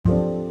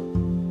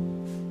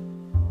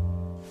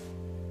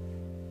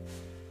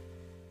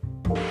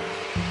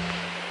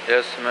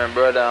Yes, my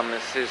brother and my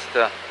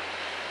sister.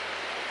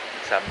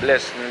 It's a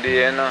blessing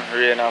day, you know.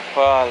 Rain a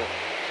fall.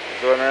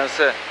 That's what I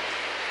say.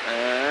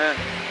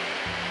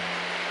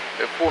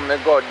 Before me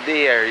go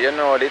there, you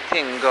know the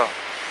thing go.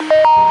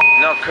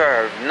 No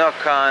curve, no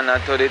corner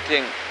to the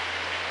thing.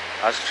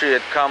 A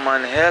straight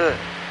common hell.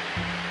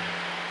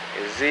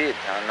 Is it?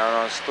 And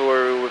no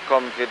story we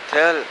come to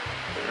tell.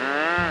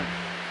 I'm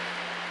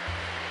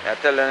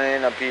telling you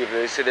know,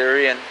 people, you see the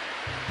rain.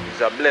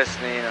 It's a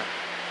blessing, you know.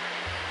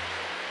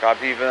 Because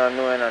people don't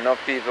know, you know,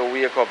 enough people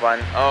wake up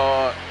and,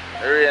 oh,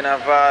 the rain a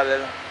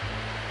fall,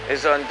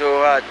 it's not too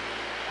hot.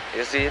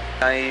 You see it?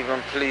 And even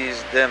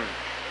please them.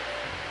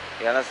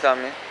 You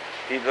understand me?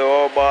 People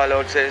all ball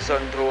out say it's not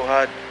too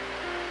hot.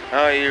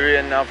 Oh, the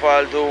rain a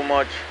fall too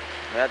much.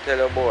 I tell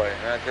you boy,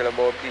 I tell you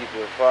about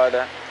people.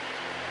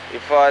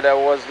 If father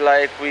was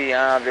like we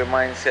and have the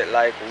mindset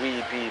like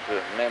we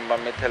people, remember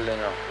me telling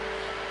you,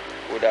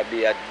 would that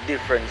be a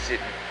different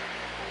city.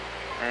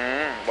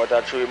 But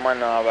a true man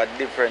have a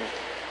different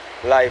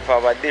life,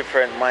 have a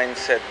different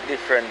mindset,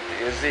 different,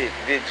 you see,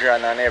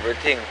 vision and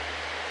everything.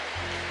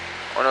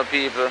 One of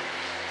people,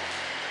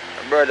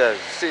 brothers,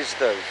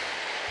 sisters,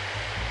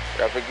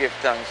 we have to give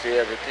thanks to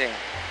everything.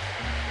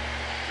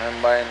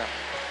 Remember, you know,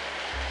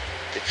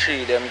 the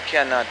tree them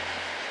cannot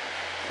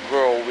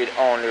grow with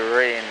only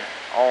rain,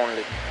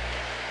 only.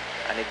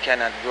 And it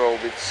cannot grow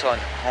with sun,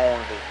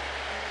 only.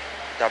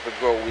 It have to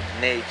grow with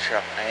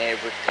nature, and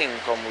everything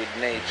come with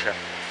nature.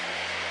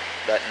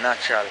 That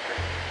natural,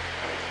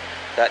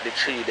 that the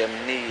tree them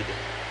need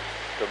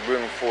to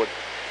bring forth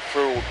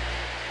fruit.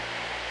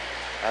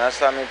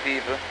 Understand me,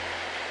 people?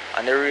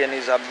 And the rain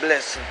is a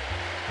blessing.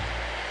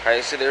 Can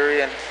you see the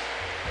rain?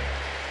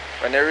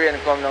 When the rain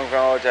come down from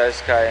out of the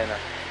sky, you know,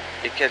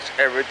 it catch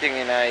everything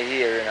in our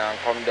ear, you know, and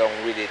come down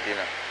with it, you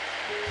know.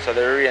 So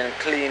the rain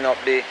clean up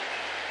the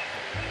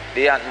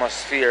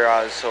atmosphere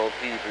also,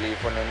 people,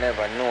 if you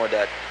never know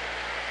that.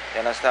 You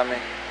understand me?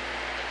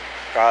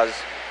 Because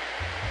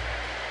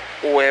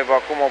whoever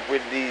come up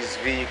with these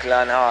vehicles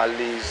and all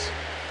these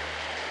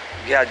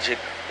gadgets,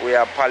 we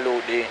are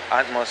pollute the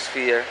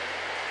atmosphere.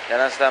 You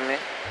understand me?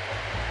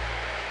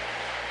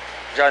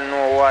 John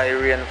know why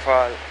rain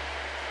fall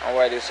and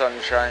why the sun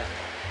shine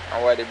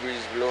and why the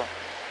breeze blow.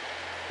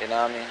 You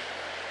know what I mean?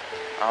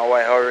 And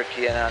why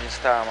hurricane and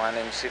storm and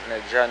them sitting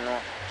there, John know.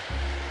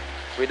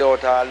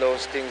 Without all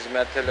those things,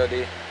 I tell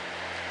you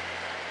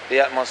the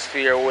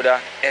atmosphere would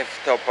have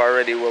effed up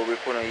already where we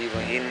couldn't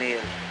even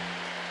inhale.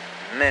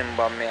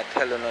 Remember me, I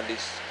tell you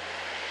this.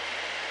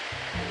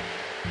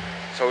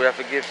 So we have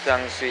to give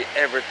thanks to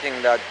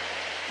everything that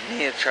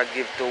nature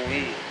give to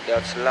we.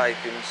 That's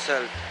life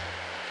himself.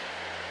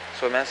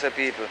 So I say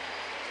people,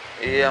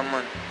 yeah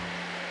man.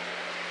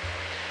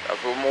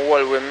 From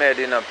all we made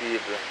in a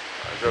people.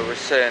 As we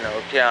say now,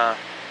 we can't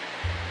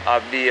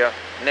be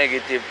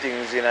negative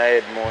things in our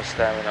head most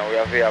time, you know. We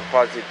have to have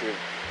positive.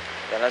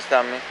 You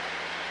understand me?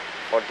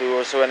 But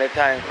also when the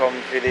time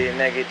comes for the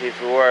negative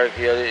work,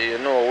 you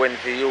know when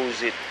to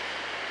use it.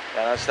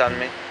 You understand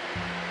me?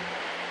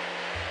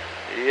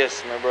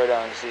 Yes, my brother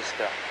and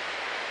sister.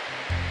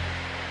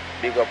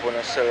 Big up on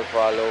yourself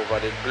all over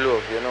the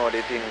globe, you know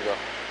the thing go.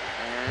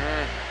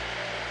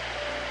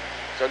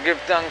 So give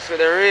thanks for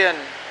the rain,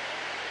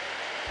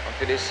 and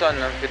for the sun,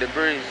 and for the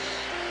breeze.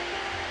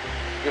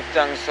 Give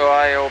thanks so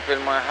I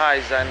open my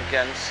eyes and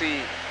can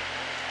see.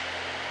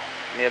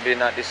 Maybe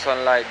not the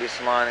sunlight this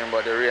morning,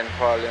 but the rain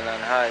falling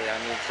and high,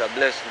 and it's a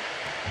blessing.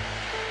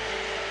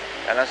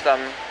 You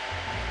understand me?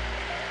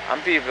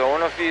 And people,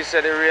 one of you say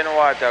the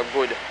rainwater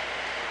good.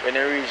 When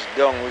you reach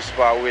down,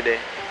 whisper with it.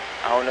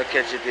 I want to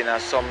catch it in a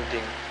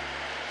something.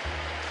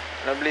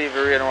 I don't believe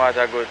the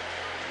rainwater good.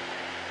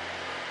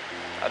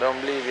 I don't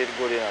believe it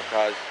good, you know,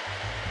 because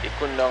it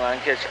come down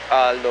and catch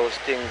all those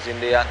things in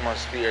the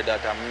atmosphere that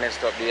have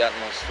messed up the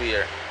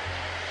atmosphere.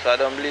 So I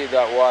don't believe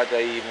that water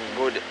even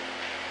good.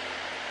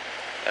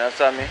 You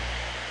understand me?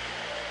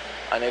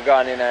 And you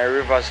gone in a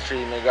river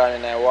stream, you gone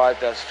in a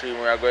water stream,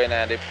 we are going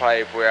in the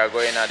pipe, we are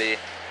going in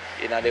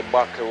the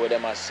bottle where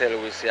them a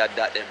sell, we say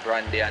that the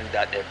brandy and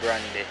that the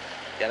brandy.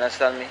 You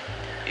understand me?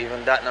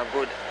 Even that not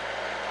good.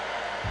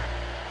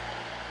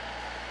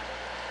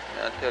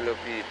 I tell you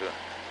people,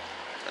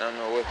 I don't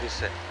know what to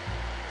say.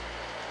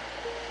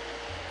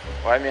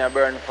 Why me I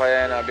burn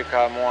fire, you know,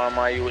 because I want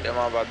my youth them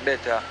have a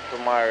better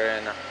tomorrow,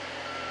 you know.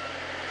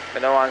 I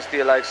don't want to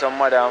stay like some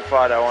mother and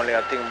father only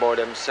I think about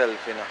themselves,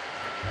 you know.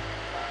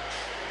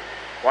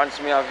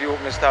 Once me have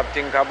youth, me stop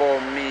think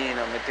about me, you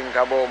know, me think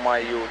about my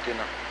youth, you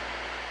know.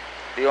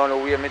 The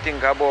only way me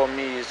think about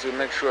me is to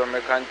make sure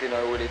me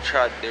continue with the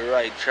chat, the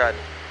right chat.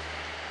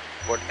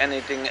 But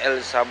anything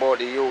else about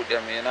the youth,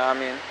 them, you know what I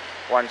mean?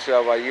 Once you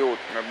have a youth,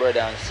 my brother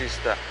and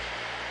sister.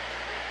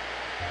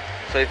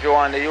 So if you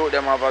want the youth,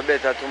 them have a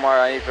better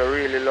tomorrow, and if you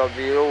really love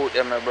the youth,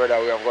 them, my brother,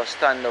 we have got to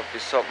stand up for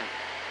something.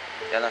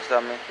 You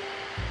understand me?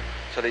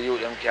 So the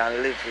youth them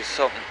can live with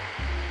something.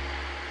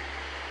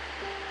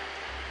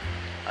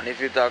 And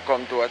if it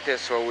come to a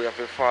test where we have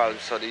to fall,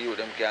 so the youth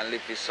them can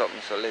live with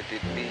something, so let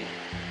it be.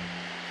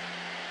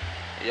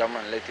 Yeah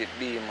man, let it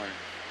be man.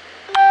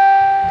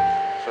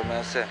 So me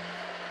I say.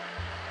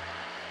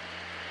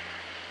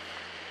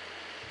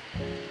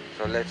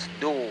 So let's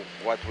do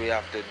what we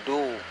have to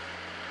do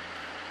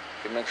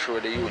to make sure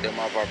the youth them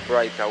have a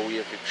brighter way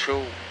to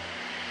through.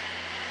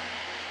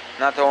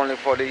 Not only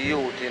for the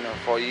youth,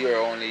 for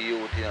your only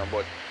youth,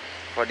 but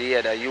for the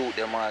other youth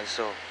them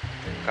also.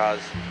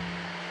 Because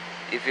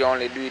if you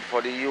only do it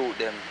for the youth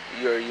them,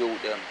 your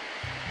youth them,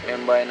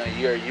 remember,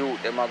 your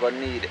youth them are going to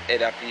need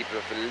other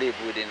people to live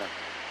with,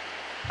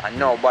 And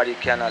nobody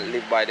cannot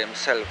live by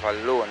themselves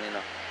alone,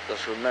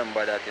 Just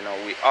remember that,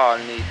 we all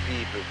need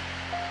people.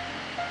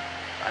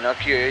 And not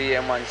care you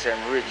hear man say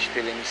I'm rich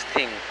till him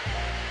stink.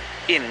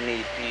 Him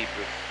need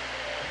people.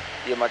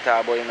 You might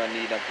talk about you don't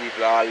need no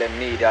people, all them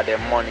need are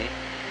them money.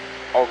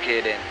 Okay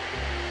then.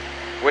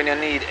 When you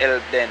need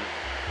help then,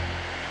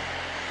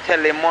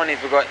 tell them money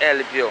if you go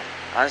help you.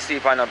 And see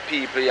if I know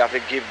people you have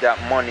to give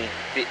that money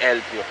to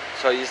help you.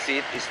 So you see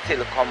it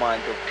still come on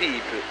to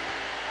people.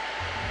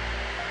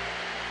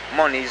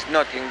 Money is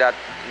nothing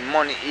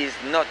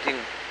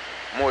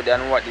more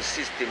than what the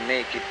system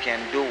make it can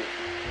do.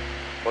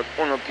 But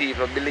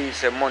people believe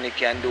that money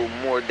can do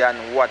more than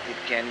what it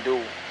can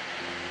do.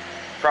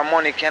 From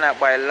money cannot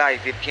buy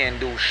life, it can't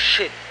do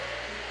shit.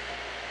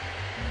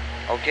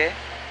 Okay?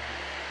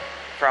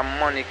 From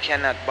money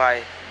cannot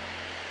buy.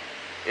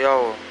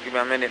 Yo, give me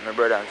a minute, my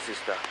brother and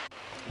sister.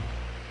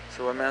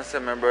 So when I say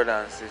my brother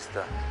and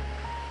sister,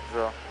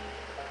 so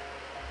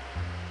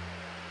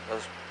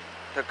just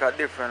take a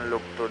different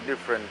look to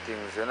different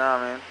things, you know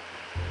what I mean?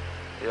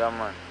 Yeah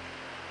man.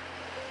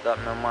 That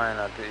my mind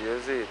at it,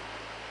 you see it?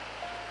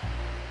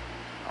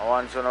 And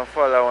once you don't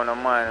follow on the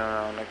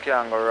mind, you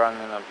can't go wrong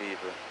in the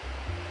people.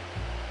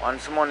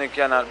 Once money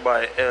cannot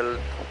buy health,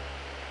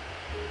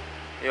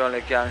 you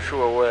only can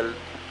show wealth.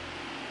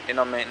 It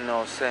don't make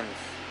no sense.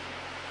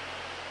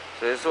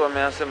 So you saw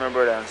me and say my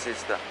brother and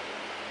sister.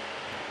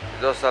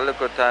 Just a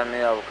little time me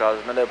have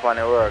because I'm there on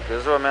the work.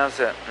 You saw me and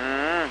say,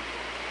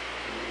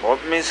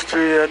 up me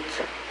straight.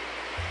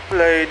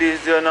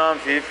 Ladies, you not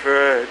feel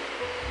fret.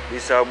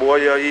 This a boy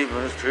you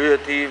even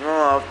straight even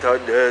after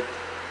death.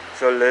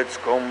 So let's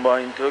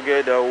combine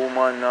together,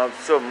 woman, have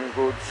some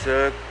good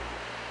sex.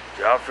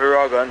 Jaffe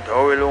rag and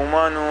towel,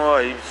 woman,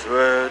 wipe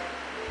sweat.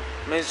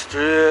 Me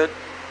straight,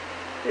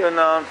 you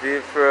not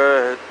feel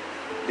fret.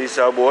 This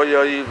a boy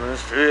you even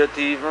straight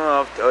even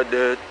after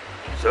death.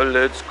 So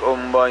let's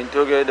combine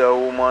together,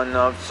 woman,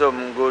 have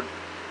some good.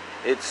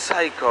 It's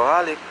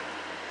psychotic.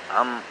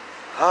 I'm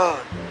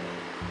hard.